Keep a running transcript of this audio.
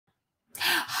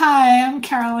Hi, I'm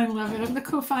Caroline Leavitt. I'm the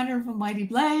co-founder of A Mighty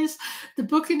Blaze, the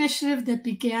book initiative that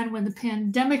began when the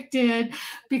pandemic did,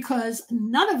 because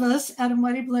none of us at A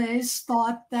Mighty Blaze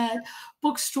thought that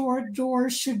bookstore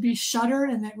doors should be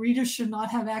shuttered and that readers should not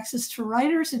have access to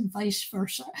writers and vice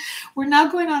versa. We're now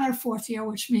going on our fourth year,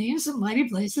 which means A Mighty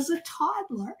Blaze is a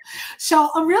toddler.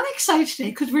 So I'm really excited today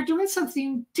because we're doing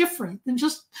something different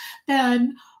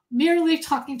than merely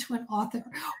talking to an author.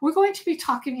 We're going to be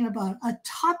talking about a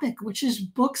topic, which is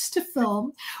books to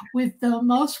film, with the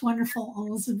most wonderful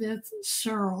Elizabeth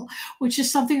Searle, which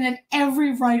is something that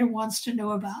every writer wants to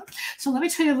know about. So let me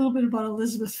tell you a little bit about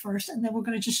Elizabeth first, and then we're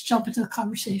going to just jump into the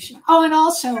conversation. Oh, and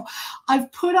also,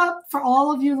 I've put up, for all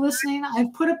of you listening,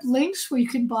 I've put up links where you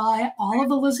can buy all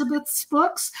of Elizabeth's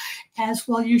books, as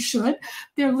well you should.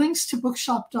 They're links to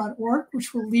bookshop.org,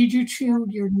 which will lead you to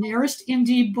your nearest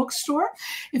indie bookstore.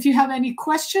 If you have any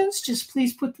questions, just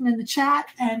please put them in the chat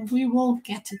and we will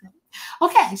get to them.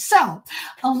 Okay, so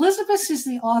Elizabeth is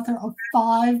the author of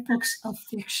 5 books of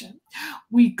fiction.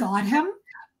 We Got Him,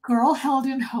 Girl Held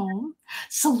in Home,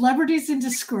 Celebrities in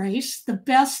Disgrace, the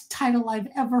best title I've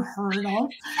ever heard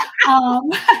of,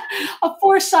 A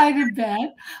Four-Sided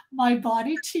Bed, My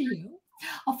Body to You.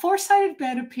 A Four-Sided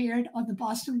Bed appeared on the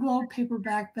Boston Globe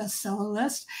paperback bestseller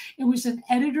list. It was an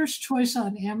editor's choice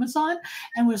on Amazon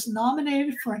and was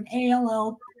nominated for an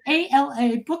ALA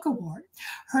Book Award.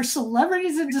 Her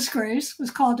Celebrities in Disgrace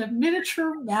was called a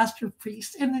miniature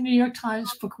masterpiece in the New York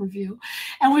Times Book Review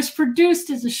and was produced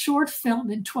as a short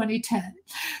film in 2010.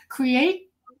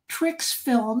 Trix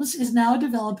Films is now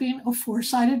developing A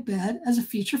Four-Sided Bed as a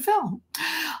feature film.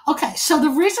 Okay, so the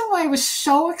reason why I was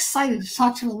so excited to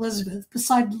talk to Elizabeth,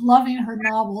 besides loving her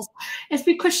novels, is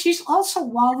because she's also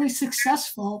wildly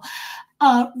successful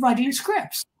writing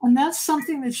scripts. And that's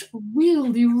something that's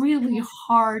really, really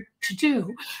hard to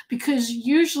do because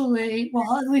usually,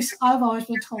 well, at least I've always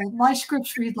been told, my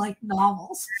scripts read like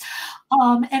novels.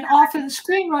 And often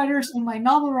screenwriters in my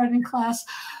novel writing class,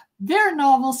 their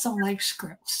novels sound like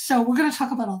scripts. So we're going to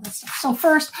talk about all this stuff. So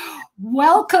first,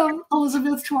 welcome,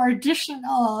 Elizabeth, to our edition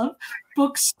of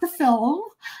Books to Film.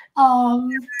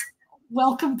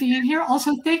 Welcome being here.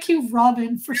 Also, thank you,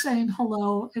 Robin, for saying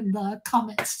hello in the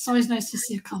comments. It's always nice to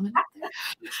see a comment up there.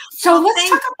 So let's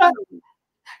talk about,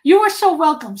 you are so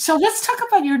welcome. So let's talk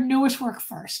about your newest work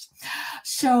first.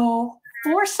 So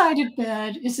Four-Sided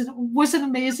Bed was an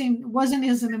amazing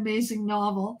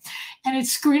novel, and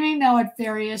it's screening now at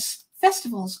various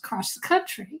festivals across the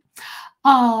country.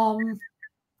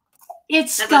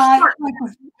 It's a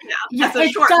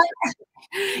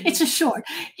short.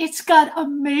 It's got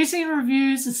amazing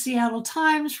reviews. The Seattle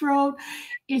Times wrote.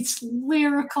 It's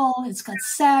lyrical. It's got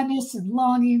sadness and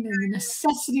longing and the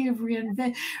necessity of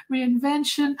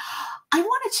reinvention. I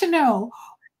wanted to know,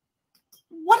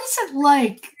 what is it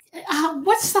like?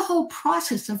 What's the whole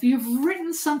process of, you've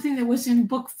written something that was in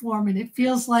book form and it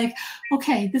feels like,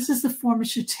 okay, this is the form it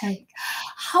should take.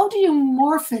 How do you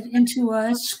morph it into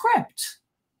a script?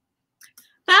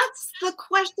 That's the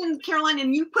question, Caroline,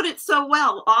 and you put it so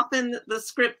well. Often the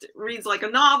script reads like a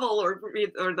novel or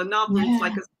the novel reads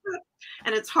like a script,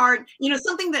 and it's hard. You know,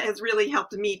 something that has really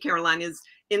helped me, Caroline, is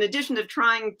in addition to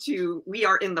we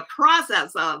are in the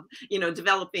process of,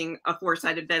 developing A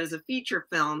Four-Sided Bed as a feature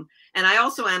film. And I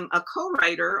also am a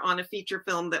co-writer on a feature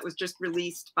film that was just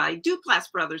released by Duplass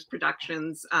Brothers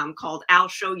Productions called I'll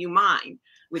Show You Mine,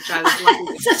 which I was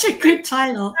lucky to Such a good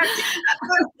title.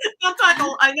 That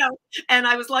title, I know. And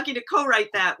I was lucky to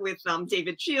co-write that with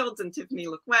David Shields and Tiffany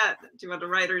LaQuette, 2 other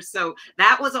writers. So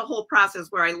that was a whole process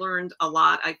where I learned a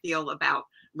lot, I feel, about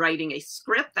writing a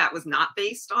script that was not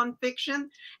based on fiction.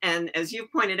 And as you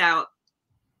pointed out,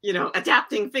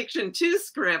 adapting fiction to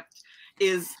script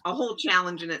is a whole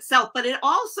challenge in itself, but it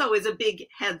also is a big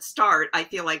head start, I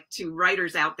feel like, to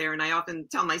writers out there. And I often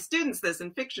tell my students this,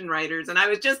 and fiction writers, and I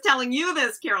was just telling you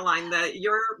this, Caroline, that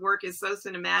your work is so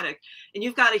cinematic and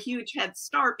you've got a huge head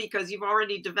start because you've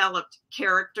already developed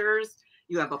characters,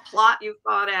 you have a plot you've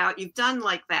thought out, you've done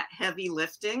like that heavy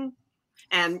lifting.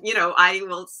 And, I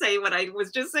will say what I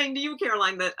was just saying to you,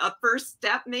 Caroline, that a first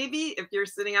step, maybe, if you're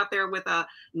sitting out there with a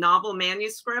novel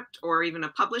manuscript or even a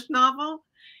published novel,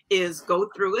 is go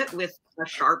through it with a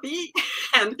Sharpie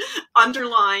and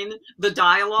underline the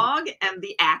dialogue and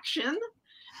the action.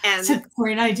 And it's a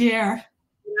great idea.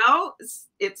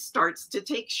 It starts to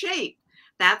take shape.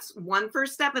 That's one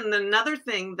first step. And then another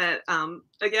thing that,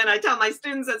 again, I tell my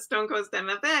students at Stone Coast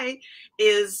MFA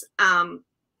is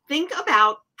think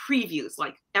about previews.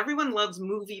 Like, everyone loves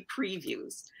movie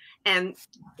previews. And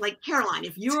like, Caroline,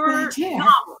 if your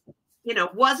novel,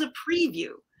 was a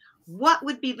preview, what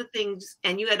would be the things,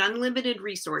 and you had unlimited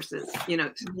resources,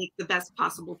 to make the best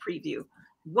possible preview,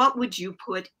 what would you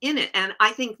put in it? And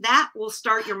I think that will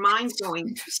start your mind going,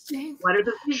 Interesting. what are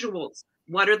the visuals?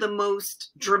 What are the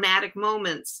most dramatic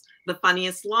moments, the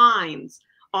funniest lines,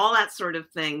 all that sort of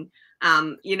thing.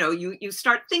 You know, you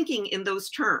start thinking in those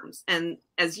terms. And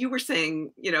as you were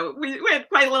saying, you know, we had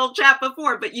quite a little chat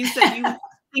before, but you said you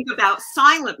think about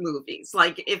silent movies.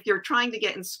 Like if you're trying to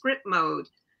get in script mode,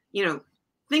 you know,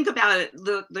 think about it.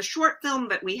 The short film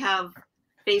that we have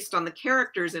based on the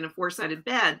characters in A Four-Sided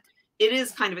Bed, it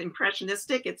is kind of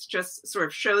impressionistic. It's just sort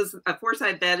of shows A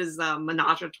Four-Sided Bed is a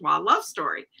menage a trois love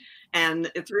story.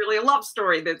 And it's really a love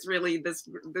story that's really this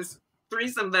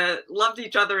threesome that loved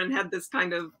each other and had this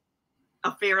kind of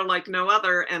affair like no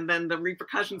other, and then the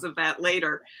repercussions of that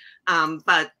later.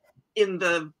 But in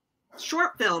the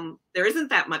short film, there isn't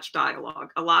that much dialogue.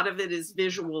 A lot of it is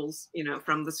visuals, you know,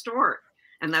 from the story.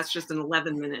 And that's just an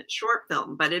 11-minute short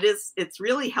film. But it's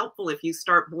really helpful if you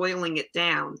start boiling it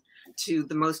down to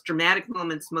the most dramatic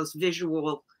moments, most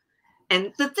visual.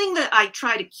 And the thing that I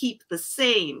try to keep the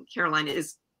same, Caroline,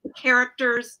 is the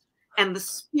characters and the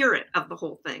spirit of the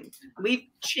whole thing. We've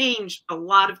changed a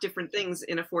lot of different things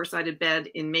in A Four-Sided Bed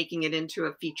in making it into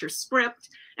a feature script.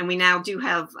 And we now do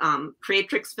have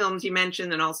Creatrix Films, you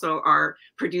mentioned, and also our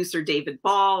producer, David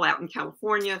Ball, out in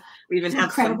California. We even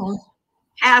have some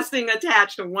casting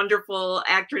attached, a wonderful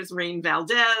actress, Rain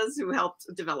Valdez, who helped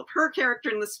develop her character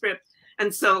in the script.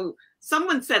 And so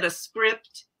someone said a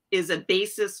script is a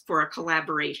basis for a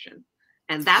collaboration.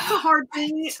 And that's a hard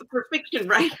thing for fiction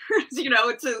writers, you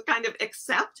know, to kind of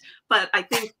accept. But I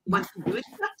think once you do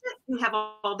accept it, you have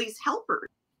all these helpers.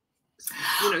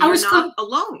 You know, you're not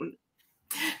alone.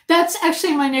 That's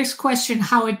actually my next question,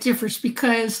 how it differs,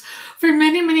 because for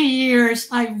many, many years,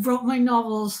 I wrote my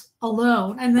novels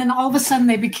alone. And then all of a sudden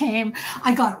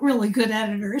I got really good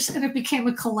editors, and it became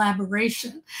a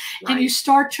collaboration. Right. And you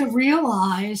start to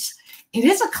realize it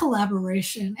is a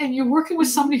collaboration, and you're working with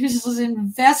somebody who's as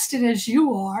invested as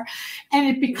you are, and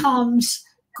it becomes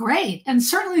great. And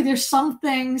certainly there's some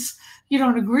things you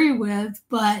don't agree with,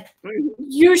 but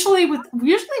usually with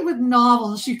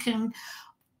novels, you can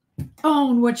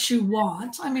own what you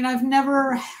want. I mean, I've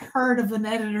never heard of an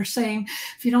editor saying,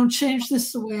 if you don't change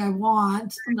this the way I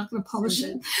want, I'm not going to publish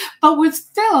it. But with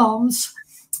films,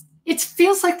 it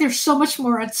feels like there's so much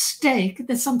more at stake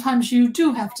that sometimes you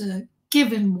do have to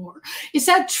give in more. Is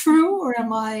that true, or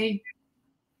am I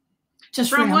just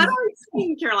from what I've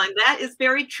seen, Caroline? That is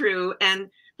very true. And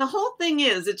the whole thing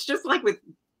is, it's just like with,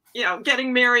 you know,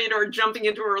 getting married or jumping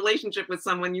into a relationship with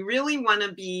someone. You really want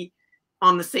to be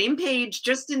on the same page,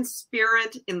 just in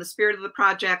the spirit of the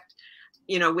project.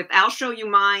 You know, with I'll Show You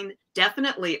Mine,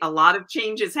 definitely a lot of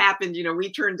changes happened. You know, we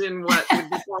turned in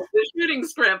the shooting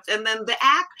script, and then the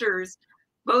actors,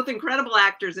 both incredible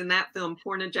actors in that film,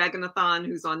 Poorna Jagannathan,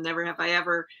 who's on Never Have I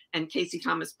Ever, and Casey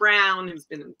Thomas Brown, who's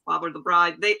been in Father the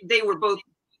Bride. They were both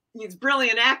these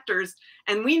brilliant actors,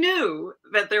 and we knew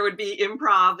that there would be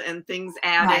improv and things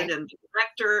added, and the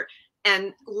director.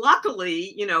 And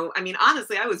luckily, you know, I mean,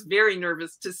 honestly, I was very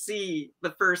nervous to see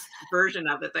the first version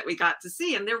of it that we got to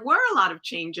see. And there were a lot of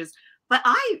changes, but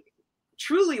I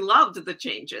truly loved the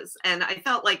changes. And I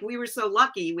felt like we were so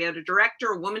lucky. We had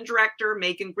a woman director,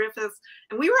 Megan Griffiths,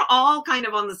 and we were all kind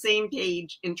of on the same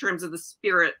page in terms of the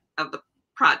spirit of the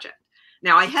project.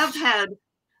 Now, I have had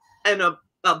an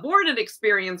aborted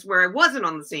experience where I wasn't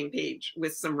on the same page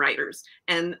with some writers.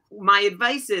 And my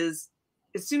advice is,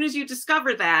 as soon as you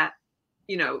discover that,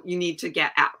 you know, you need to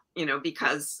get out, you know,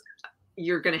 because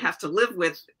you're going to have to live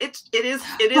with it. It is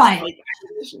right. Like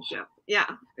a relationship. Yeah,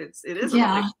 it is.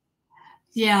 Yeah.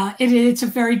 Yeah, it's a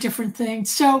very different thing.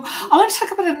 So I want to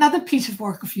talk about another piece of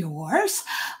work of yours.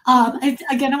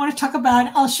 Again, I want to talk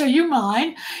about I'll Show You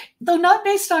Mine. Though not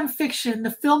based on fiction,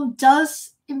 the film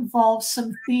does involve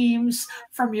some themes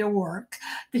from your work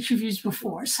that you've used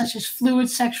before, such as fluid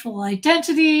sexual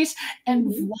identities and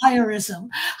voyeurism.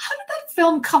 How did that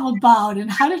film come about, and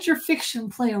how did your fiction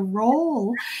play a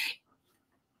role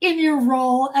in your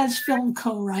role as film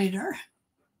co-writer?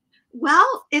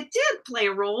 Well, it did play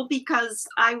a role because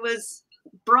I was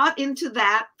brought into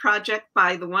that project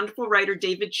by the wonderful writer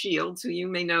David Shields, who you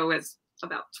may know as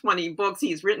about 20 books.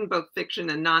 He's written both fiction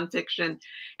and nonfiction.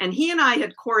 And he and I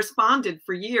had corresponded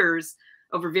for years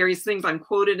over various things. I'm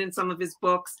quoted in some of his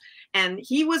books. And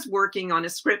he was working on a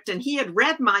script, and he had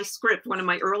read my script, one of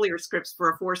my earlier scripts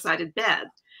for A Four-Sided Bed.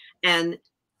 And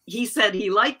he said he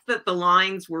liked that the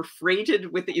lines were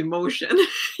freighted with emotion.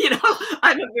 You know,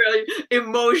 I'm a very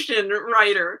emotion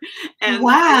writer. And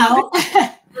wow.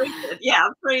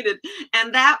 Freighted.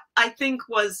 And that, I think,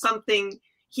 was something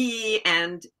he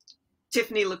and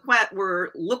Tiffany Lequette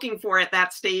were looking for at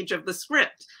that stage of the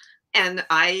script. And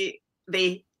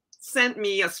they sent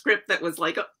me a script that was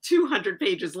like 200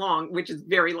 pages long, which is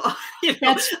very long. You know,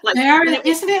 That's like, very,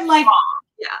 isn't it like,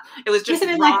 yeah, it was just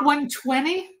isn't it like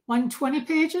 120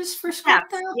 pages for yes,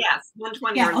 script now? yes,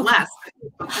 120 Yeah, or okay. less. I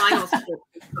think the final script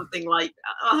was something like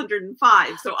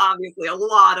 105. So obviously a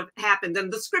lot of happened.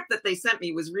 And the script that they sent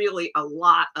me was really a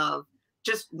lot of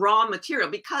just raw material,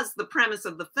 because the premise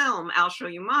of the film, I'll Show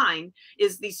You Mine,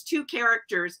 is these two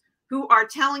characters who are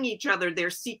telling each other their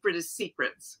secretest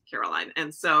secrets, Caroline.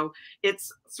 And so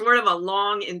it's sort of a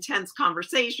long, intense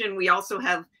conversation. We also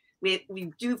have,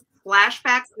 we do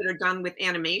flashbacks that are done with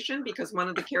animation, because one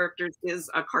of the characters is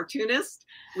a cartoonist.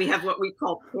 We have what we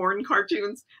call porn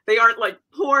cartoons. They aren't like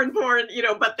porn, you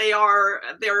know, but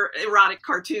they're erotic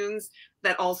cartoons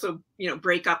that also, you know,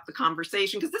 break up the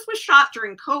conversation, because this was shot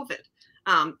during COVID.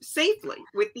 Safely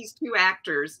with these two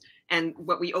actors, and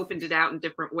what we opened it out in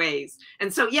different ways.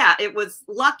 And so, yeah, it was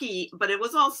lucky, but it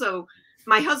was also,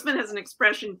 my husband has an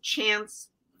expression, chance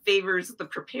favors the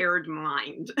prepared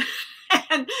mind.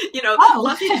 And, you know,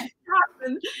 lucky,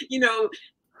 you know,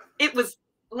 it was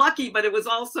lucky, but it was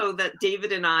also that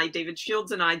David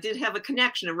Shields and I did have a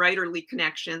connection, a writerly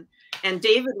connection. And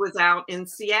David was out in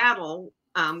Seattle,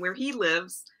 where he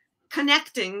lives,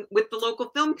 connecting with the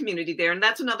local film community there. And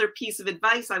that's another piece of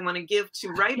advice I want to give to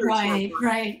writers.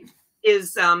 Right.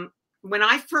 Is when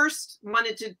I first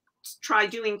wanted to try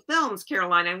doing films,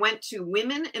 Caroline, I went to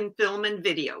Women in Film and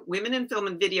Video. Women in Film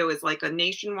and Video is like a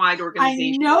nationwide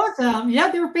organization. I know them.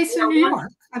 Yeah, they were based in New York,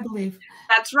 I believe.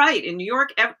 That's right. In New York,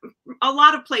 a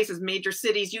lot of places, major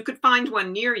cities, you could find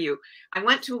one near you. I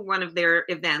went to one of their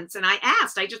events and I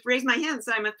just raised my hand and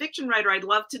said, I'm a fiction writer. I'd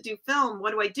love to do film.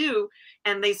 What do I do?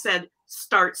 And they said,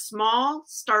 start small,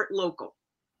 start local.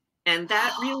 And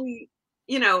that really,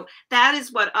 you know, that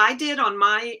is what I did on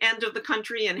my end of the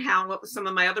country, and how some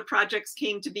of my other projects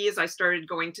came to be as I started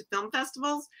going to film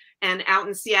festivals. And out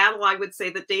in Seattle, I would say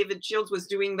that David Shields was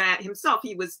doing that himself.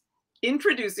 He was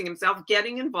introducing himself,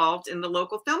 getting involved in the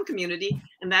local film community.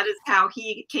 And that is how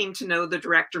he came to know the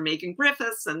director, Megan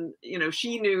Griffiths. And, you know,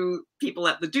 she knew people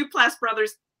at the Duplass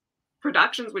Brothers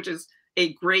Productions, which is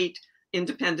a great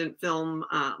independent film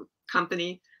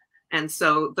company. And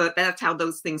so that's how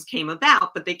those things came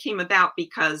about. But they came about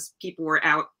because people were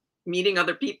out meeting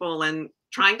other people and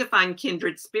trying to find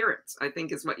kindred spirits, I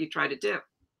think, is what you try to do.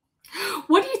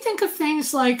 What do you think of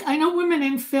things like, I know Women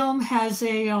in Film has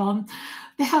they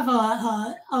have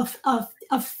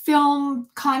a film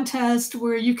contest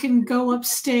where you can go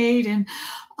upstate and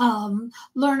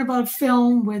learn about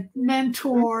film with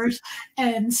mentors,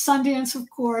 and Sundance, of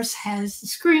course, has the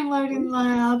Screenwriting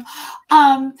Lab.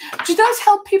 Do those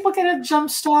help people get a jump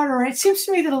start? Or it seems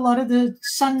to me that a lot of the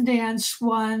Sundance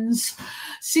ones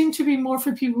seem to be more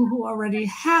for people who already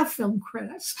have film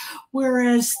critics,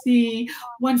 whereas the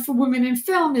one for Women in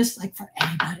Film is like for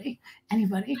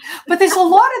anybody. But there's a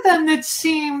lot of them that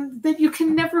seem that you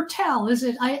can never tell. Is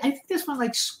it? I think there's one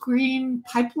like Screen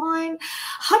Pipeline.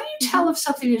 How do you tell if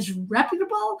something is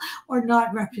reputable or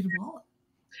not reputable?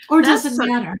 Or does it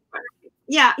matter?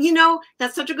 Yeah, you know,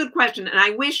 that's such a good question. And I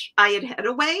wish I had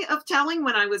a way of telling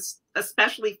when I was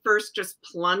especially first just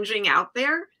plunging out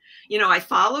there. You know, I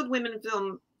followed Women in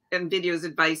Film and Video's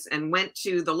advice and went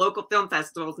to the local film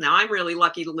festivals. Now, I'm really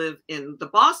lucky to live in the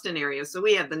Boston area. So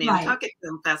we have the Nantucket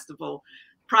Film Festival,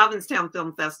 Provincetown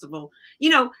Film Festival, you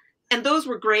know, and those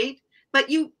were great. But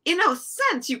you, in a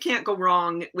sense, you can't go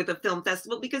wrong with a film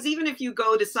festival, because even if you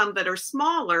go to some that are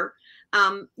smaller,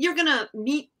 you're going to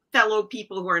meet fellow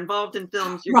people who are involved in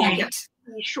films. You're going to get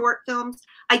short films.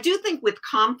 I do think with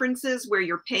conferences where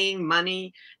you're paying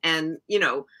money, and, you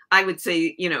know, I would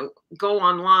say, you know, go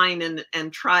online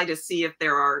and try to see if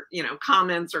there are, you know,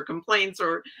 comments or complaints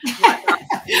or whatnot.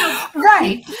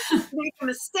 Right. Make a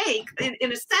mistake.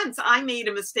 In a sense, I made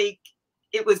a mistake.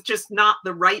 It was just not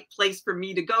the right place for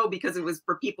me to go because it was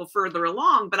for people further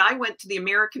along. But I went to the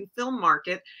American Film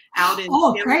Market out in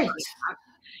great.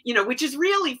 You know, which is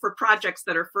really for projects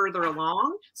that are further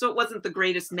along. So it wasn't the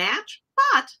greatest match,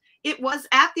 but it was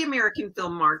at the American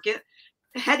Film Market.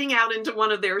 Heading out into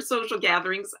one of their social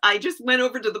gatherings, I just went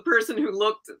over to the person who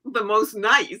looked the most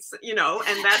nice, you know,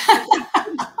 and that's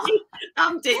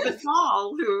David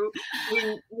Hall, who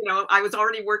you know, I was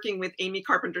already working with Amy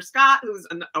Carpenter Scott, who's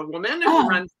a woman who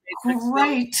runs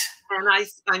great. And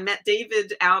I met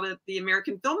David out at the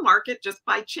American Film Market just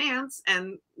by chance,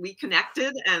 and we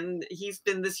connected, and he's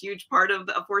been this huge part of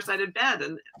A Four-Sided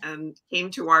Bed, and came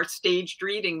to our staged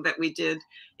reading that we did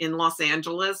in Los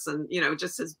Angeles, and, you know,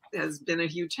 just has been a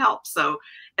huge help. So,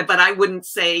 but I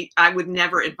would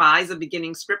never advise a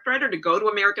beginning scriptwriter to go to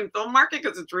American Film Market,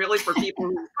 because it's really for people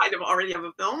who kind of already have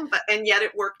a film, and yet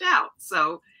it worked out.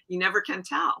 So you never can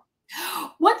tell.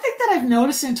 One thing I've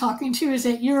noticed in talking to you is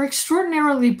that you're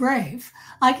extraordinarily brave.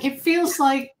 Like it feels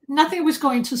like nothing was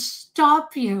going to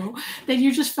stop you, that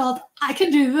you just felt, I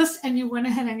can do this, and you went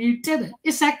ahead and you did it.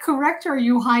 Is that correct, or are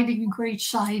you hiding great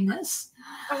shyness?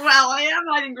 Well, I am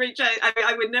hiding great joy.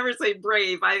 I would never say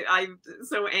brave. I'm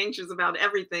so anxious about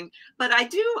everything. But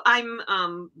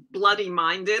I'm bloody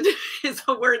minded is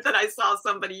a word that I saw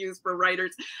somebody use for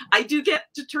writers. I do get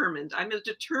determined. I'm a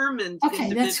determined Okay,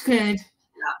 individual. that's good.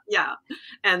 Yeah.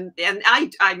 And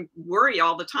I worry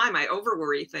all the time. I over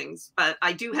worry things, but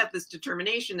I do have this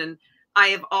determination, and I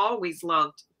have always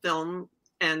loved film,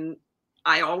 and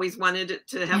I always wanted it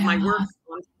to have my work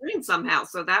on screen somehow.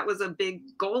 So that was a big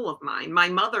goal of mine. My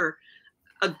mother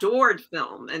adored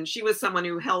film, and she was someone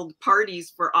who held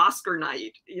parties for Oscar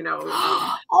night,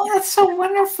 Oh, that's so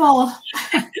wonderful.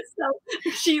 So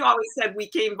she always said we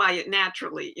came by it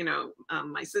naturally,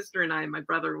 my sister and I and my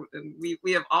brother, and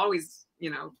we have always,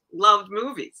 loved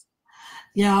movies.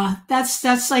 Yeah, that's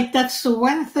the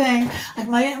one thing.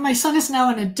 Like my son is now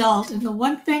an adult, and the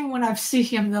one thing when I see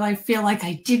him that I feel like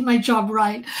I did my job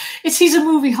right is he's a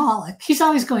movie holic. He's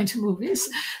always going to movies,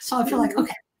 so I feel like,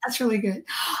 okay, that's really good.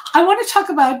 I want to talk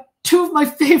about two of my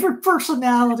favorite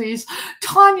personalities,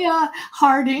 Tonya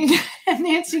Harding and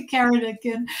Nancy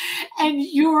Kerrigan, and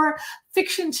your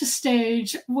fiction to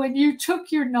stage when you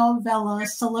took your novella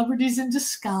Celebrities in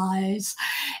Disguise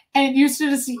and used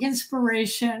it as the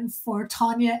inspiration for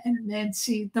Tonya and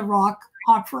Nancy the Rock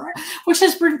opera, which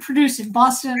has been produced in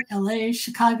Boston, LA,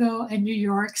 Chicago, and New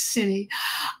York City.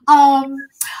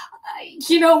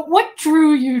 What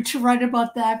drew you to write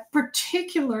about that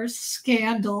particular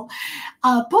scandal,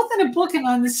 both in a book and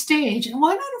on the stage? And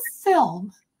why not a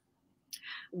film?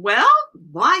 Well,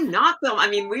 why not film? I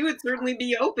mean, we would certainly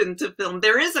be open to film.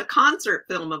 There is a concert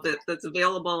film of it that's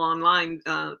available online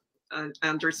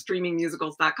under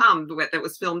streamingmusicals.com that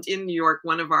was filmed in New York.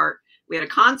 We had a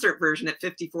concert version at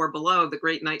 54 Below, the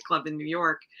great nightclub in New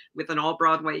York, with an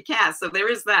all-Broadway cast. So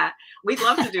there is that. We'd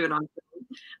love to do it on film.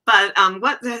 But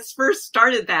what has first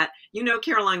started that,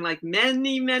 Caroline, like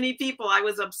many, many people, I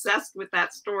was obsessed with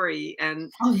that story. And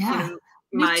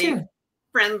my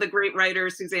friend, the great writer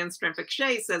Suzanne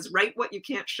Strempick-Shea, says, write what you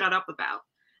can't shut up about.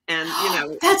 And,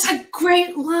 That's a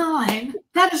great line.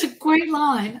 That is a great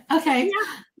line. Okay.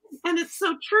 Yeah. And it's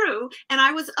so true. And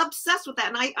I was obsessed with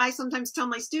that. And I sometimes tell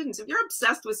my students, if you're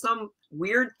obsessed with some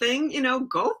weird thing,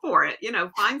 go for it,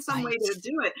 find some way to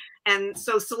do it. And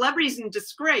so Celebrities in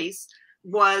Disgrace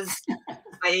was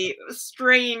a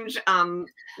strange,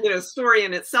 story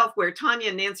in itself, where Tonya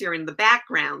and Nancy are in the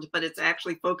background, but it's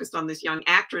actually focused on this young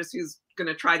actress who's going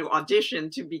to try to audition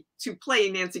to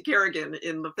play Nancy Kerrigan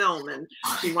in the film, and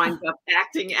she winds up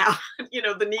acting out,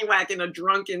 the NEWAC in a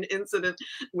drunken incident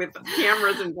with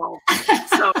cameras involved.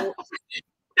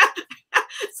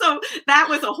 So that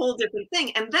was a whole different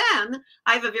thing. And then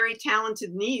I have a very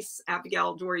talented niece,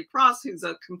 Abigail Dory Cross, who's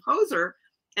a composer,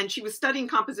 and she was studying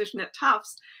composition at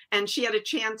Tufts, and she had a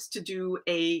chance to do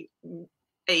a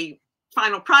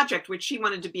final project, which she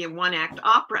wanted to be a one-act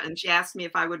opera. And she asked me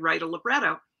if I would write a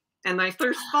libretto. And my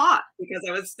first thought, because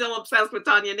I was still obsessed with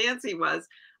Tonya and Nancy, was,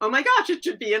 oh my gosh, it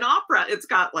should be an opera. It's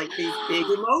got like these big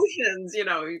emotions,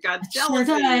 you've got jealousy.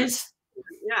 Sure.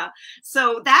 Yeah.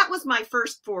 So that was my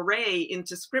first foray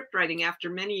into script writing after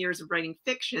many years of writing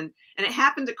fiction. And it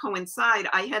happened to coincide.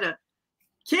 I have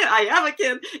a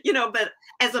kid, but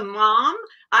as a mom,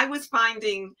 I was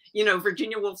finding,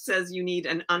 Virginia Woolf says you need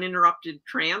an uninterrupted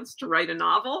trance to write a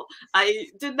novel. I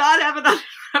did not have an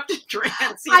uninterrupted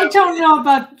trance. I don't know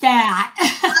about that.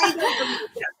 I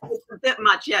don't know. It's a bit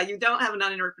much. Yeah, you don't have an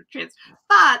uninterrupted trance.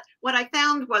 But what I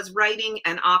found was writing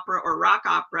an opera or rock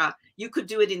opera, you could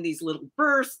do it in these little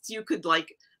bursts. You could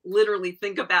literally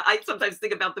I sometimes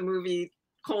think about the movie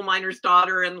Coal Miner's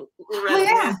Daughter, and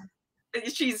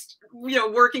she's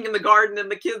working in the garden and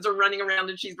the kids are running around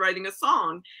and she's writing a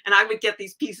song. And I would get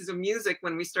these pieces of music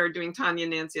when we started doing Tonya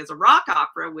and Nancy as a rock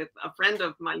opera with a friend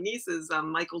of my niece's,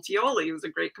 Michael Tioli, who's a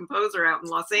great composer out in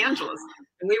Los Angeles.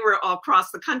 And we were all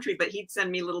across the country, but he'd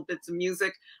send me little bits of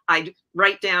music. I'd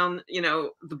write down,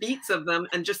 the beats of them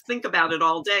and just think about it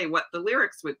all day, what the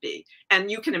lyrics would be. And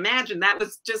you can imagine that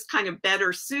was just kind of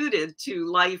better suited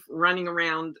to life running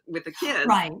around with a kid.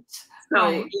 Right.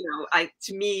 So,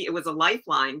 to me, it was a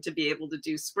lifeline to be able to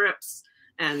do scripts,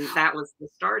 and that was the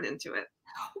start into it.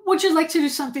 Would you like to do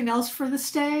something else for the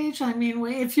stage? I mean,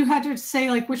 if you had to say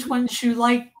which ones you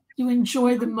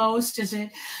enjoy the most, is it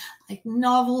like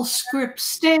novel script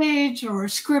stage or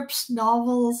scripts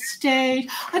novel stage?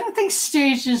 I don't think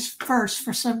stage is first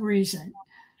for some reason.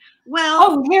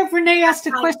 Well, here Renee asked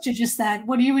a question just that.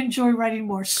 What do you enjoy writing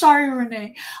more? Sorry,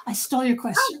 Renee, I stole your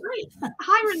question. Oh, great.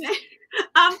 Hi, Renee.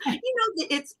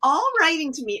 it's all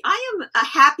writing to me. I am a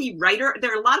happy writer.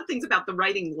 There are a lot of things about the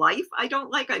writing life I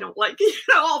don't like. I don't like,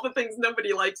 all the things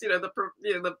nobody likes,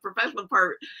 the professional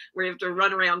part where you have to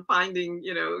run around finding,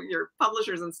 your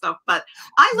publishers and stuff. But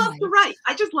I love to write.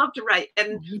 I just love to write.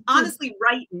 And honestly,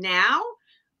 right now,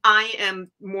 I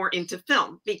am more into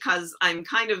film because I'm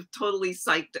kind of totally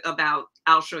psyched about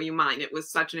I'll Show You Mine. It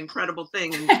was such an incredible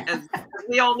thing. And as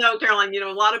we all know, Caroline,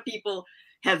 a lot of people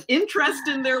have interest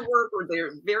in their work or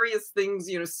their various things,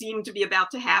 seem to be about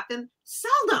to happen.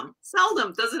 Seldom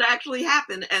does it actually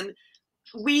happen. And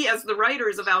we, as the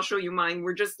writers of I'll Show You Mine,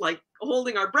 were just like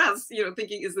holding our breaths,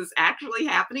 thinking, is this actually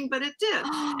happening? But it did.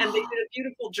 And they did a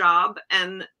beautiful job.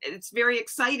 And it's very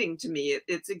exciting to me.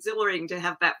 It's exhilarating to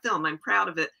have that film. I'm proud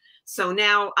of it. So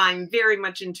now I'm very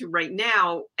much into right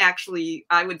now, actually,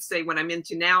 I would say what I'm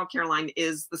into now, Caroline,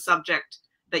 is the subject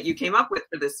that you came up with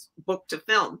for this book to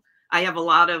film. I have a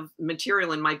lot of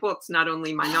material in my books, not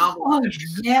only my novels. Oh,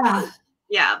 yeah.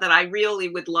 Yeah, that I really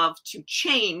would love to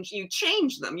change. You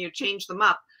change them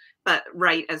up, but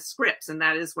write as scripts. And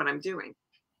that is what I'm doing.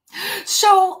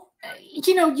 So,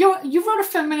 you wrote a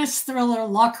feminist thriller,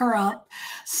 Lock Her Up,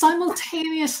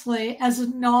 simultaneously as a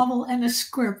novel and a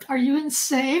script. Are you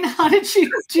insane? How did you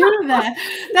do that?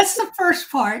 That's the first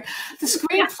part. The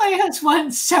screenplay has won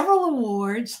several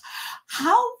awards.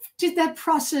 How did that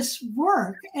process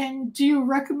work? And do you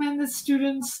recommend that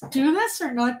students do this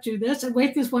or not do this? And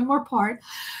wait, there's one more part.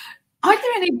 Are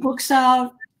there any books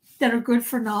out that are good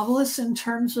for novelists in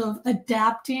terms of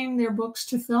adapting their books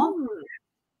to film?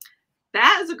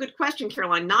 That is a good question,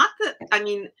 Caroline.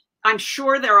 I'm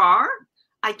sure there are.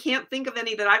 I can't think of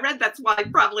any that I read. That's why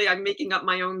probably I'm making up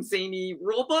my own zany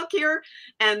rule book here.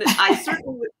 And I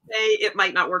certainly would say it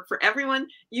might not work for everyone.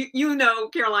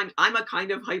 Caroline, I'm a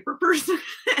kind of hyper person.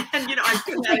 And, I'm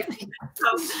kinetic.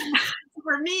 So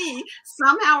for me,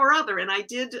 somehow or other, and I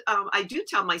do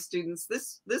tell my students,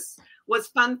 this was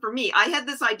fun for me. I had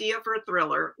this idea for a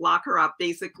thriller, Lock Her Up,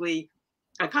 basically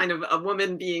a kind of a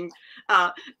woman being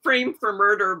framed for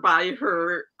murder by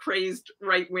her crazed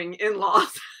right-wing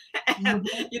in-laws. And,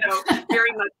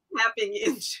 very much tapping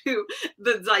into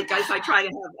the zeitgeist. I try to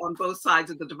have on both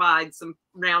sides of the divide some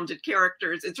rounded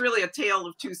characters. It's really a tale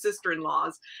of two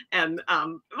sister-in-laws. And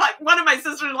one of my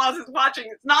sister-in-laws is watching.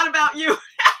 It's not about you.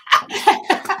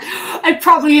 It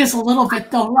probably is a little bit,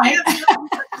 though, right?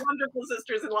 Wonderful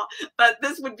sisters-in-law, but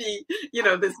this would be,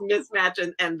 this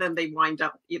mismatch, and then they wind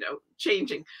up,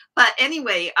 changing. But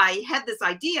anyway, I had this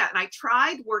idea, and I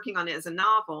tried working on it as a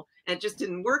novel, and it just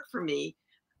didn't work for me,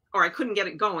 or I couldn't get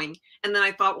it going. And then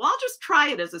I thought, well, I'll just try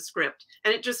it as a script,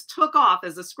 and it just took off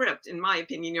as a script, in my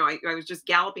opinion. I was just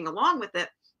galloping along with it,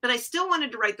 but I still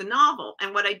wanted to write the novel.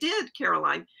 And what I did,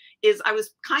 Caroline, is I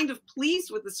was kind of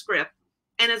pleased with the script.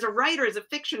 And as a writer, as a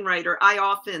fiction writer, I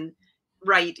often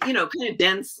write, kind of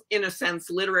dense, in a sense,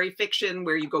 literary fiction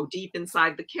where you go deep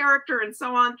inside the character and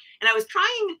so on. And I was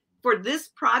trying for this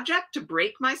project to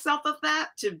break myself of that,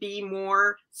 to be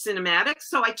more cinematic.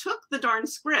 So I took the darn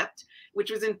script,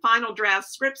 which was in Final Draft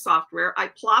script software.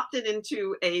 I plopped it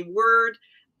into a Word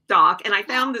doc, and I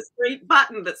found this great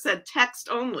button that said text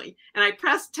only. And I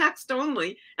pressed text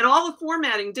only, and all the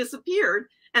formatting disappeared.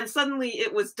 And suddenly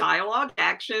it was dialogue,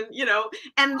 action,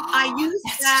 and I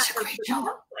used that as the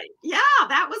template. Yeah,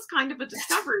 that was kind of a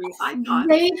discovery, I thought.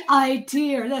 Great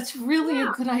idea. That's really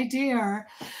a good idea.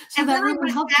 So that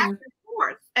really helped you.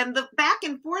 And the back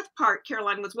and forth part,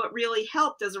 Caroline, was what really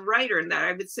helped as a writer. And that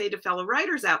I would say to fellow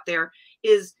writers out there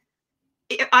is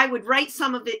I would write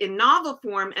some of it in novel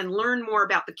form and learn more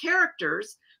about the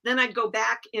characters. Then I'd go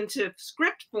back into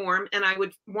script form and I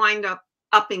would wind up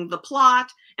upping the plot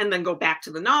and then go back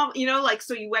to the novel,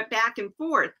 so you went back and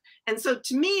forth. And so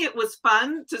to me, it was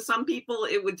fun. To some people,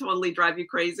 it would totally drive you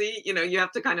crazy. You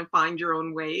have to kind of find your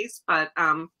own ways, but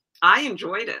I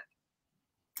enjoyed it.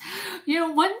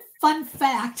 One fun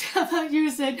fact about you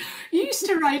is that you used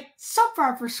to write soap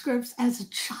opera scripts as a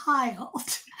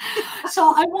child.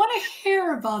 So I want to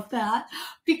hear about that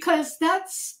because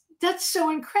that's so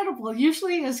incredible.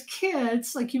 Usually as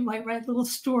kids, like you might write little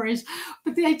stories,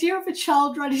 but the idea of a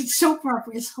child writing soap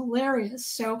opera is hilarious.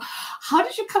 So how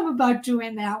did you come about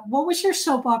doing that? What was your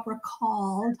soap opera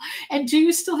called? And do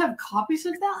you still have copies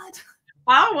of that?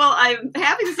 Oh, well, I'm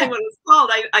happy to say what it's called.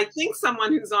 I think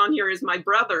someone who's on here is my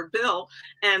brother, Bill.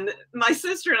 And my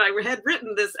sister and I had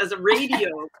written this as a radio,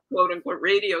 quote unquote,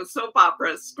 radio soap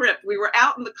opera script. We were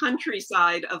out in the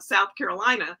countryside of South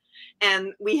Carolina,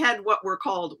 and we had what were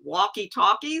called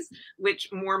walkie-talkies, which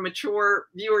more mature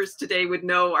viewers today would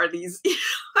know are these.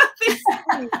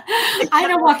 I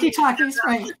know walkie-talkies,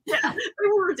 right? Yeah, they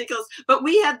were ridiculous. But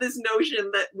we had this notion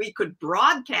that we could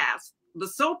broadcast the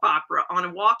soap opera on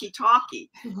a walkie-talkie,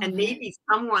 and maybe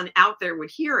someone out there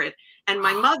would hear it. And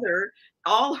my mother,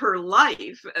 all her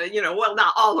life, well,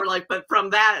 not all her life, but from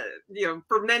that,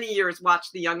 for many years,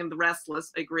 watched The Young and the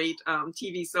Restless, a great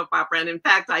TV soap opera. And in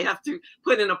fact, I have to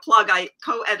put in a plug. I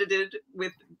co-edited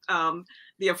with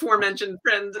the aforementioned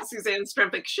friend, Suzanne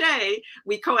Strempick-Shea.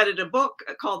 We co-edited a book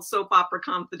called Soap Opera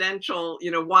Confidential,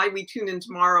 Why We Tune In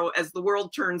Tomorrow as the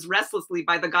World Turns Restlessly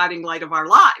by the Guiding Light of Our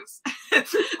Lives.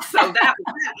 So that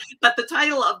was that. But the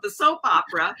title of the soap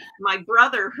opera, my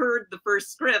brother heard the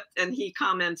first script and he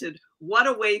commented, "What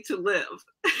a way to live."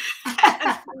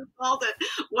 And he called it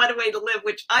 "What a Way to Live,"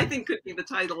 which I think could be the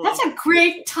title. That's a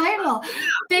great title.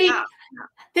 They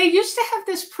used to have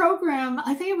this program,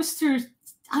 I think it was through,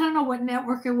 I don't know what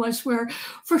network it was, where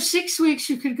for 6 weeks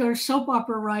you could go to soap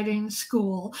opera writing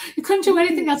school. You couldn't do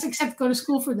anything else except go to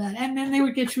school for that. And then they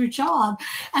would get you a job.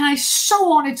 And I so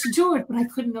wanted to do it, but I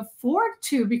couldn't afford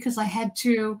to because I had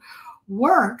to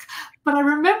work. But I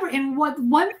remember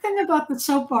one thing about the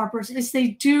soap operas is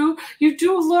you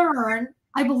do learn,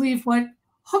 I believe, what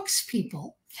hooks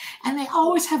people. And they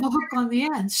always have a hook on the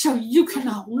end. So you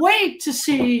cannot wait to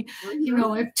see,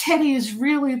 if Teddy is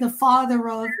really the father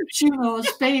of Juno's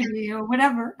baby or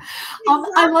whatever.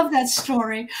 I love that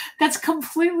story. That's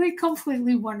completely,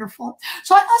 completely wonderful.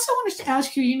 So I also wanted to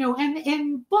ask you,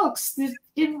 in books,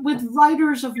 with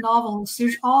writers of novels,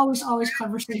 there's always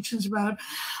conversations about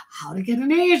how to get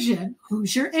an agent,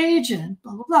 who's your agent,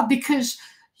 blah, blah, blah, because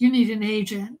you need an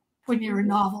agent when you're a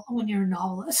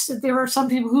novelist. There are some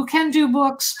people who can do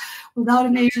books without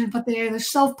an agent, but they either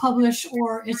self-publish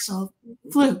or it's a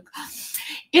fluke.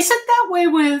 Is it that way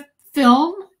with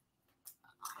film?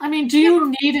 I mean, do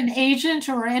you need an agent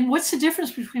and what's the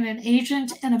difference between an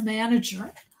agent and a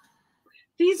manager?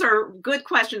 These are good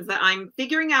questions that I'm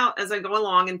figuring out as I go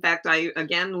along. In fact, I,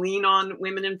 again, lean on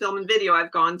Women in Film and Video.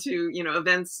 I've gone to,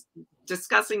 events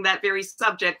discussing that very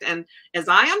subject. And as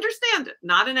I understand it,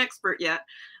 not an expert yet,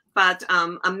 but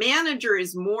a manager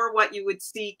is more what you would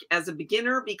seek as a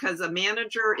beginner, because a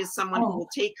manager is someone who will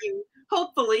take you,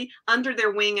 hopefully, under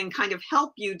their wing and kind of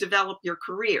help you develop your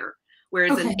career.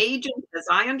 Whereas an agent, as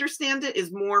I understand it,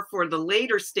 is more for the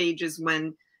later stages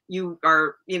when you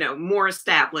are, more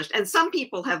established. And some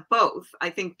people have both. I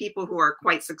think people who are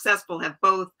quite successful have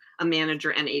both a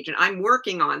manager and agent. I'm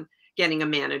working on getting a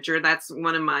manager. That's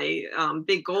one of my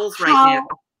big goals right now.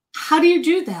 How do you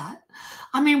do that?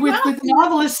 I mean, with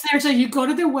novelists, you go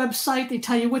to their website, they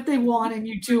tell you what they want and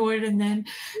you do it, and then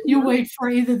you wait for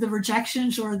either the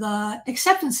rejections or the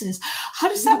acceptances. How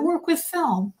does that work with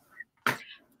film?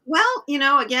 Well,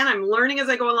 again, I'm learning as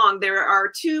I go along. There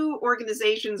are two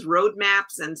organizations,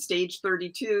 Roadmaps and Stage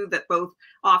 32, that both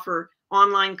offer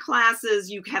online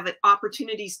classes. You have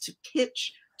opportunities to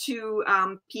pitch to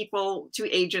people,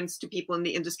 to agents, to people in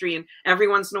the industry. And every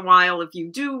once in a while, if you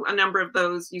do a number of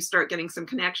those, you start getting some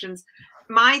connections.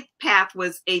 My path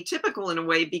was atypical in a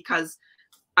way because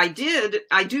I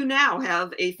do now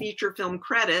have a feature film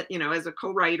credit, as a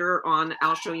co-writer on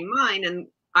I'll Show You Mine. And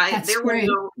there were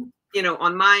no,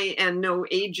 on my end, no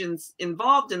agents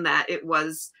involved in that. It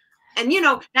was, and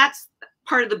that's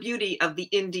part of the beauty of the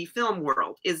indie film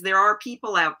world, is there are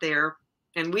people out there.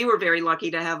 And we were very lucky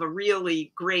to have a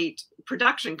really great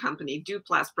production company,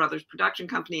 Duplass Brothers Production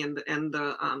Company, and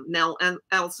the Nell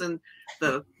Elson,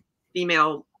 the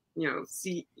female,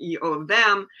 CEO of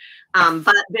them.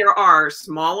 But there are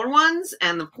smaller ones,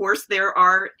 and of course there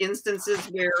are instances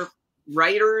where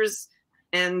writers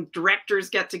and directors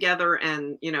get together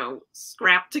and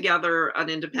scrap together an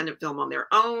independent film on their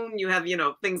own. You have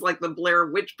things like the Blair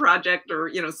Witch Project, or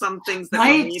some things that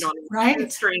we need on a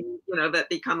string, that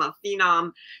become a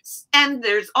phenom. And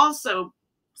there's also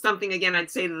something, again,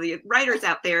 I'd say to the writers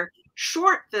out there,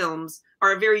 short films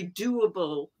are a very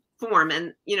doable form.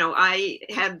 And I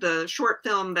had the short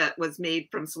film that was made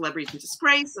from Celebrities in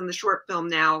Disgrace, and the short film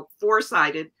now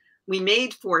Four-Sided. We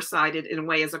made Four-Sided in a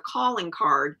way as a calling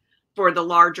card for the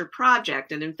larger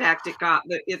project. And in fact, it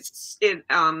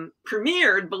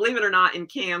premiered, believe it or not, in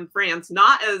Cannes, France,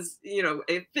 not as,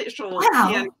 official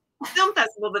Cannes Film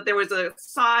Festival, but there was a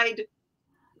side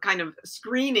kind of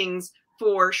screenings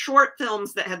for short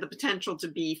films that had the potential to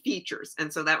be features.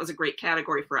 And so that was a great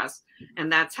category for us.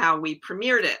 And that's how we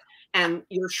premiered it. And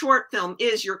your short film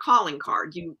is your calling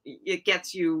card. It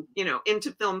gets you,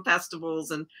 into film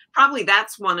festivals. And probably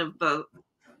that's one of the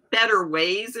better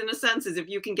ways, in a sense, is if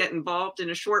you can get involved in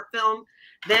a short film,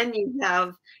 then you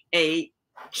have a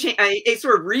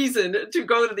sort of reason to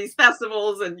go to these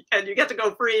festivals, and you get to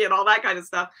go free and all that kind of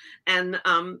stuff. And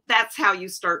that's how you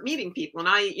start meeting people. And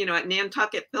I, at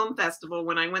Nantucket Film Festival,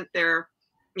 when I went there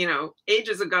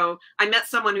ages ago, I met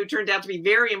someone who turned out to be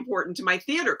very important to my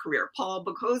theater career, Paul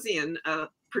Boghossian, a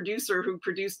producer who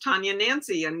produced Tanya and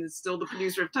Nancy and is still the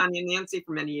producer of Tanya and Nancy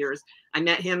for many years. I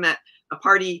met him at a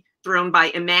party thrown by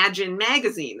Imagine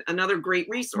Magazine, another great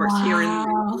resource here in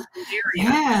the area.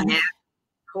 Yeah. Imagine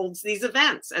holds these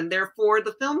events, and they're for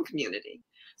the film community.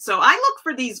 So I look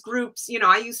for these groups.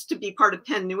 I used to be part of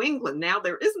PEN New England. Now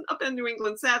there isn't a PEN New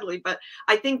England, sadly, but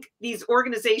I think these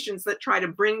organizations that try to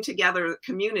bring together the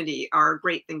community are a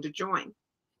great thing to join.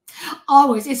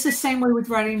 Always. It's the same way with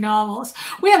writing novels.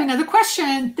 We have another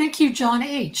question. Thank you, John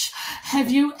H.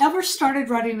 Have you ever started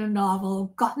writing a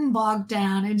novel, gotten bogged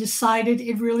down, and decided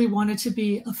it really wanted to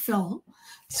be a film?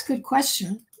 It's a good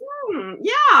question.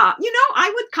 Yeah,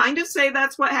 I would kind of say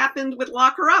that's what happened with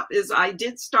Lock Her Up. Is I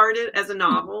did start it as a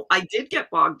novel. I did get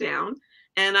bogged down,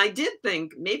 and I did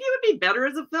think maybe it would be better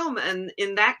as a film. And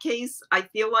in that case, I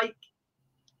feel like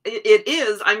it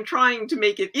is. I'm trying to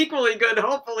make it equally good,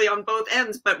 hopefully on both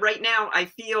ends. But right now, I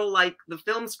feel like the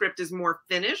film script is more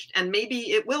finished, and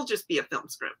maybe it will just be a film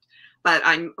script. But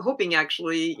I'm hoping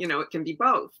actually, it can be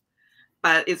both.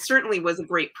 But it certainly was a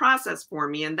great process for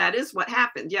me. And that is what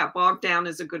happened. Yeah, bogged down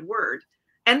is a good word.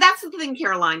 And that's the thing,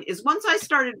 Caroline, is once I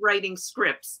started writing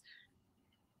scripts,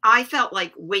 I felt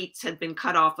like weights had been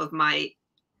cut off of my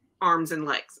arms and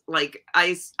legs. Like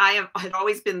I had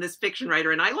always been this fiction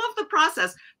writer, and I love the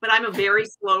process, but I'm a very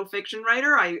slow fiction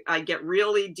writer. I get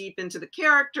really deep into the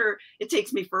character. It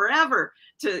takes me forever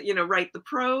to, write the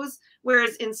prose.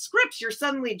 Whereas in scripts, you're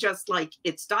suddenly just like,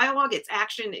 it's dialogue, it's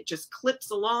action, it just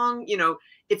clips along.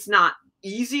 It's not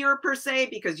easier per se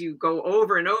because you go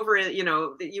over and over it,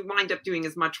 you wind up doing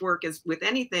as much work as with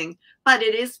anything, but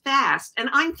it is fast. And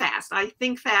I'm fast. I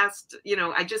think fast,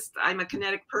 I'm a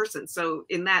kinetic person. So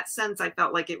in that sense, I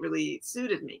felt like it really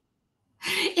suited me.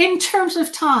 In terms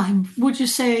of time, would you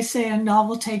say a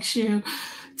novel takes you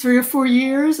 3 or 4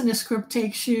 years and a script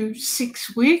takes you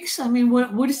 6 weeks? I mean,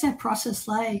 what is that process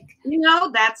like?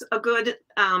 That's a good,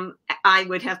 I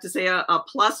would have to say a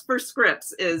plus for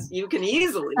scripts is you can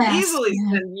easily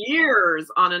spend years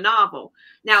on a novel.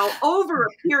 Now, over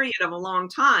a period of a long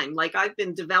time, like I've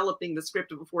been developing the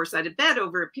script of A Four-Sided Bed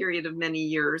over a period of many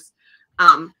years,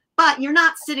 but you're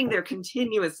not sitting there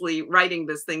continuously writing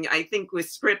this thing. I think with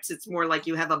scripts, it's more like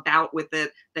you have a bout with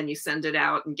it, then you send it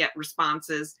out and get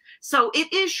responses. So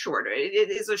it is shorter.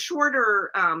 It is a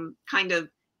shorter kind of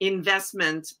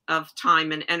investment of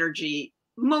time and energy,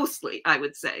 mostly, I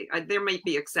would say. There might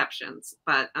be exceptions,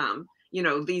 but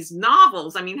these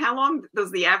novels, I mean, how long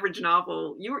does the average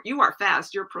novel? You are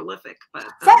fast, you're prolific, but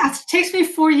fast. It takes me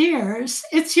 4 years.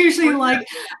 It's usually like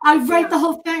I write the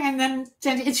whole thing, and then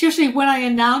it's usually when I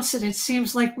announce it, it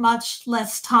seems like much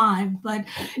less time, but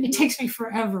it takes me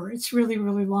forever. It's really,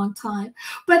 really long time.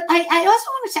 But I also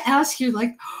wanted to ask you,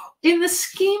 like, in the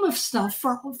scheme of stuff,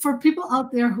 for people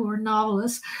out there who are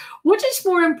novelists, which is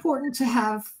more important to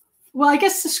have? Well, I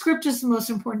guess the script is the most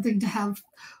important thing to have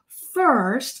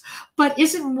first, but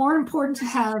is it more important to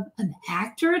have an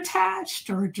actor attached,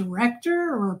 or a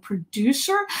director, or a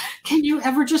producer? Can you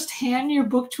ever just hand your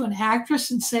book to an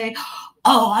actress and say,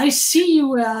 oh, I see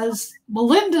you as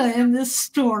Melinda in this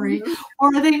story? Mm-hmm.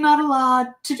 Or are they not allowed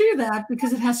to do that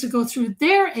because it has to go through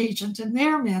their agent and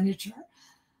their manager?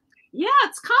 Yeah,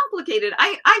 it's complicated.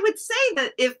 I would say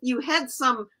that if you had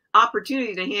some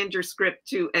opportunity to hand your script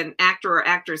to an actor or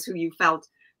actress who you felt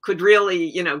could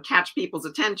really, catch people's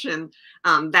attention,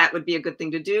 that would be a good thing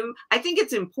to do. I think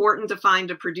it's important to find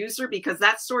a producer because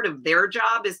that's sort of their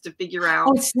job, is to figure out.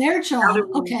 Oh, it's their job. How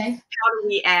do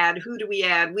we add? Who do we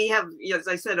add? We have, as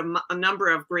I said, a number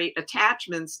of great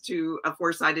attachments to A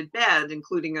Four-Sided Bed,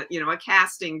 including a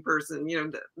casting person.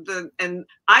 And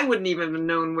I wouldn't even have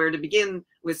known where to begin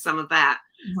with some of that.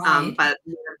 Right. But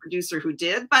we had a producer who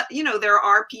did. But there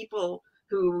are people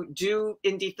who do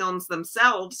indie films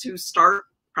themselves who start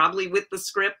probably with the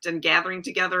script and gathering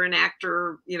together an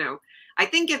actor. I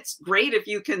think it's great if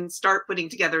you can start putting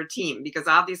together a team, because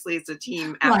obviously it's a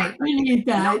team effort. Right, we need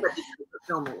that. Nobody can do the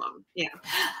film alone. Yeah.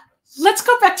 Let's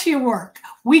go back to your work.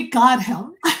 We Got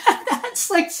Him. That's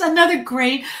like another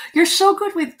great. You're so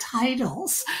good with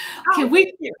titles. Okay,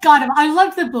 We Got Him. I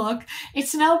love the book.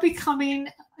 It's now becoming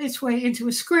its way into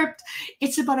a script.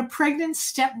 It's about a pregnant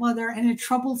stepmother and a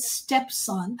troubled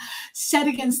stepson set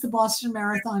against the Boston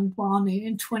Marathon bombing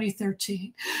in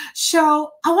 2013.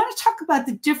 So I want to talk about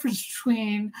the difference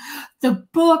between the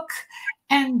book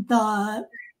and the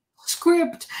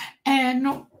script, and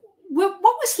what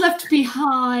was left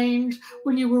behind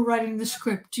when you were writing the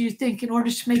script, do you think, in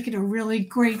order to make it a really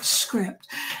great script?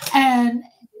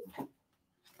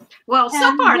 Well,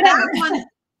 so far that one,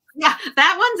 Yeah,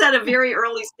 that one's at a very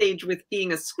early stage with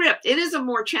being a script. It is a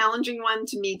more challenging one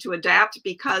to me to adapt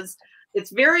because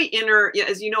it's very inner,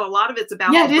 as you know, a lot of it's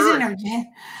about Yeah, the it is birth. inner. Yeah.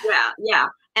 Yeah, yeah.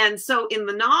 And so in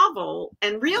the novel,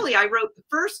 and really I wrote the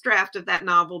first draft of that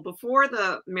novel before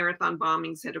the marathon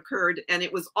bombings had occurred. And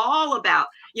it was all about,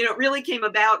 it really came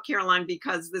about, Caroline,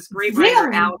 because this great writer,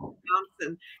 Really? Alice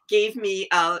Johnson, gave me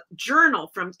a journal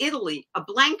from Italy, a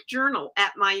blank journal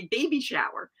at my baby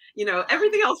shower.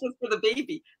 Everything else was for the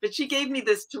baby, but she gave me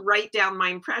this to write down my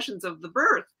impressions of the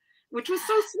birth, which was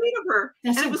so sweet of her.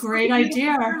 That's and a it was great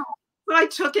idea. So I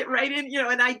took it right in,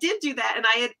 and I did do that. And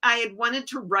I had wanted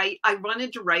to write,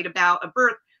 about a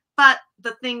birth. But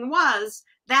the thing was,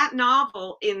 that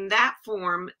novel in that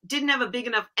form didn't have a big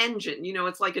enough engine.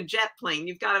 It's like a jet plane.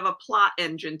 You've got to have a plot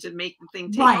engine to make the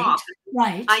thing take off.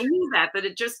 Right. I knew that, but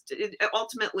it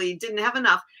ultimately didn't have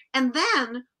enough. And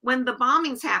then when the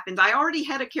bombings happened, I already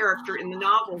had a character in the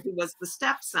novel who was the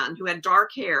stepson, who had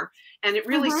dark hair. And it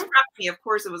really struck me. Of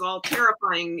course, it was all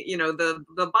terrifying. The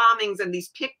bombings, and these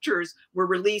pictures were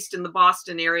released in the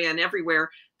Boston area and everywhere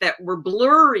that were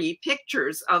blurry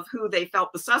pictures of who they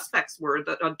felt the suspects were,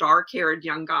 a dark-haired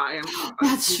young guy.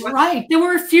 That's right. There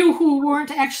were a few who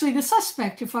weren't actually the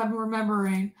suspect, if I'm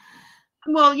remembering.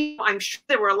 Well, I'm sure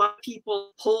there were a lot of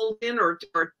people pulled in or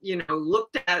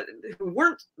looked at who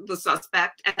weren't the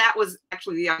suspect. And that was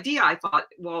actually the idea. I thought,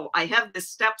 well, I have this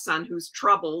stepson who's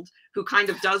troubled, who kind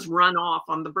of does run off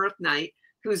on the birth night,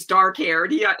 who's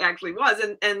dark-haired. He actually was.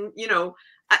 And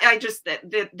I just,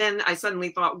 then I suddenly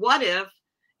thought, what if,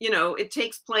 it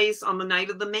takes place on the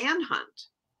night of the manhunt?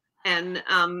 And,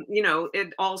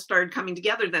 it all started coming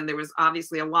together. Then there was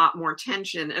obviously a lot more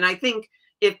tension. And I think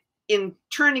in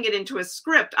turning it into a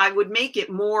script, I would make it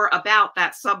more about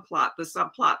that subplot, the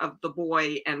subplot of the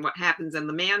boy and what happens in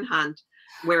the manhunt.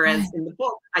 Whereas in the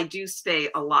book, I do stay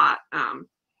a lot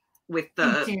with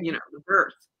the, the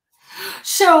birth.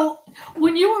 So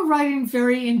when you were writing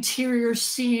very interior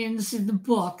scenes in the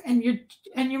book and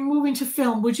you're moving to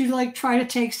film, would you try to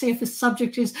take, say, if a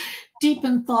subject is deep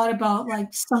in thought about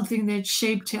something that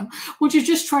shaped him, would you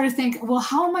just try to think, well,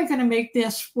 how am I going to make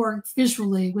this work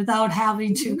visually without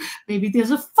having to, maybe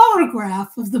there's a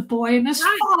photograph of the boy and his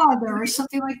father or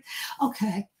something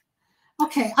okay,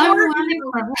 I'm learning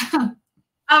from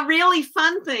a really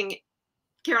fun thing,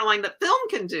 Caroline, that film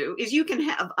can do is you can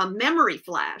have a memory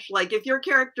flash. Like if your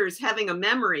character is having a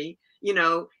memory,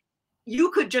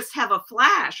 you could just have a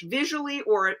flash visually,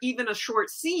 or even a short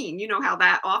scene. You know how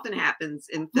that often happens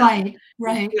in film.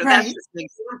 Right. That's just an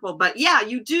example. But yeah,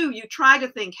 you try to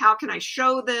think, how can I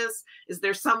show this? Is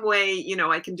there some way,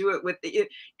 I can do it with it?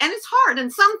 And it's hard.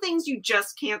 And some things you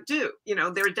just can't do.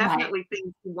 There are definitely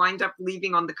things you wind up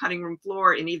leaving on the cutting room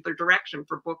floor in either direction,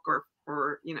 for book or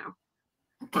for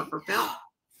film.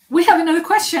 We have another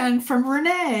question from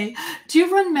Renee. Do you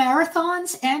run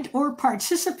marathons and or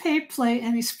play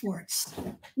any sports?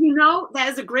 That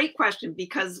is a great question,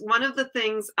 because one of the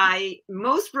things I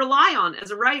most rely on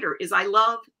as a writer is I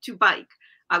love to bike.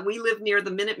 We live near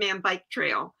the Minuteman Bike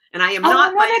Trail, and I am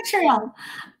not trail.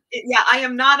 Yeah, I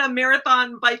am not a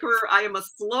marathon biker. I am a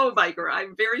slow biker.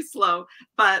 I'm very slow,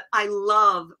 but I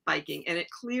love biking, and it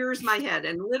clears my head.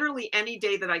 And literally any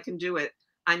day that I can do it,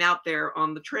 I'm out there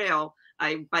on the trail.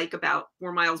 I bike about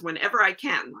 4 miles whenever I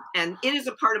can. And it is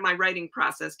a part of my writing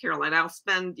process, Caroline. I'll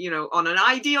spend, on an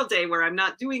ideal day where I'm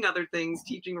not doing other things,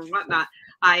 teaching or whatnot,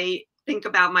 I think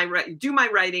about do my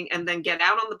writing and then get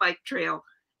out on the bike trail.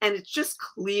 And it just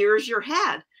clears your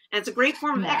head. And it's a great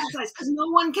form of exercise because no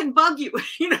one can bug you,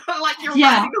 like you're riding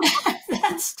along.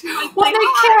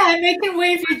 They can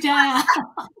wave you down.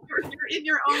 You're in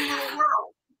your own little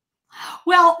world.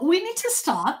 Well, we need to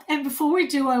stop. And before we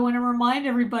do, I want to remind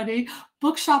everybody,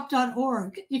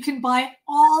 bookshop.org. You can buy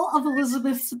all of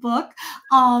Elizabeth's book.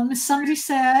 Somebody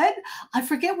said, I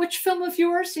forget which film of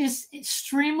yours is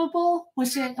streamable.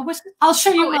 I'll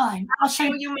show you mine. I'll show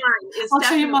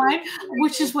you mine,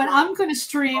 which is what I'm going to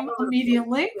stream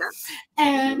immediately.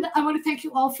 And I want to thank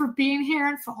you all for being here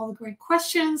and for all the great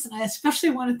questions. And I especially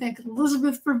want to thank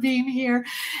Elizabeth for being here.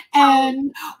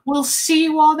 And we'll see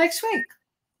you all next week.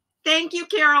 Thank you,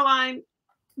 Caroline.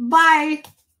 Bye.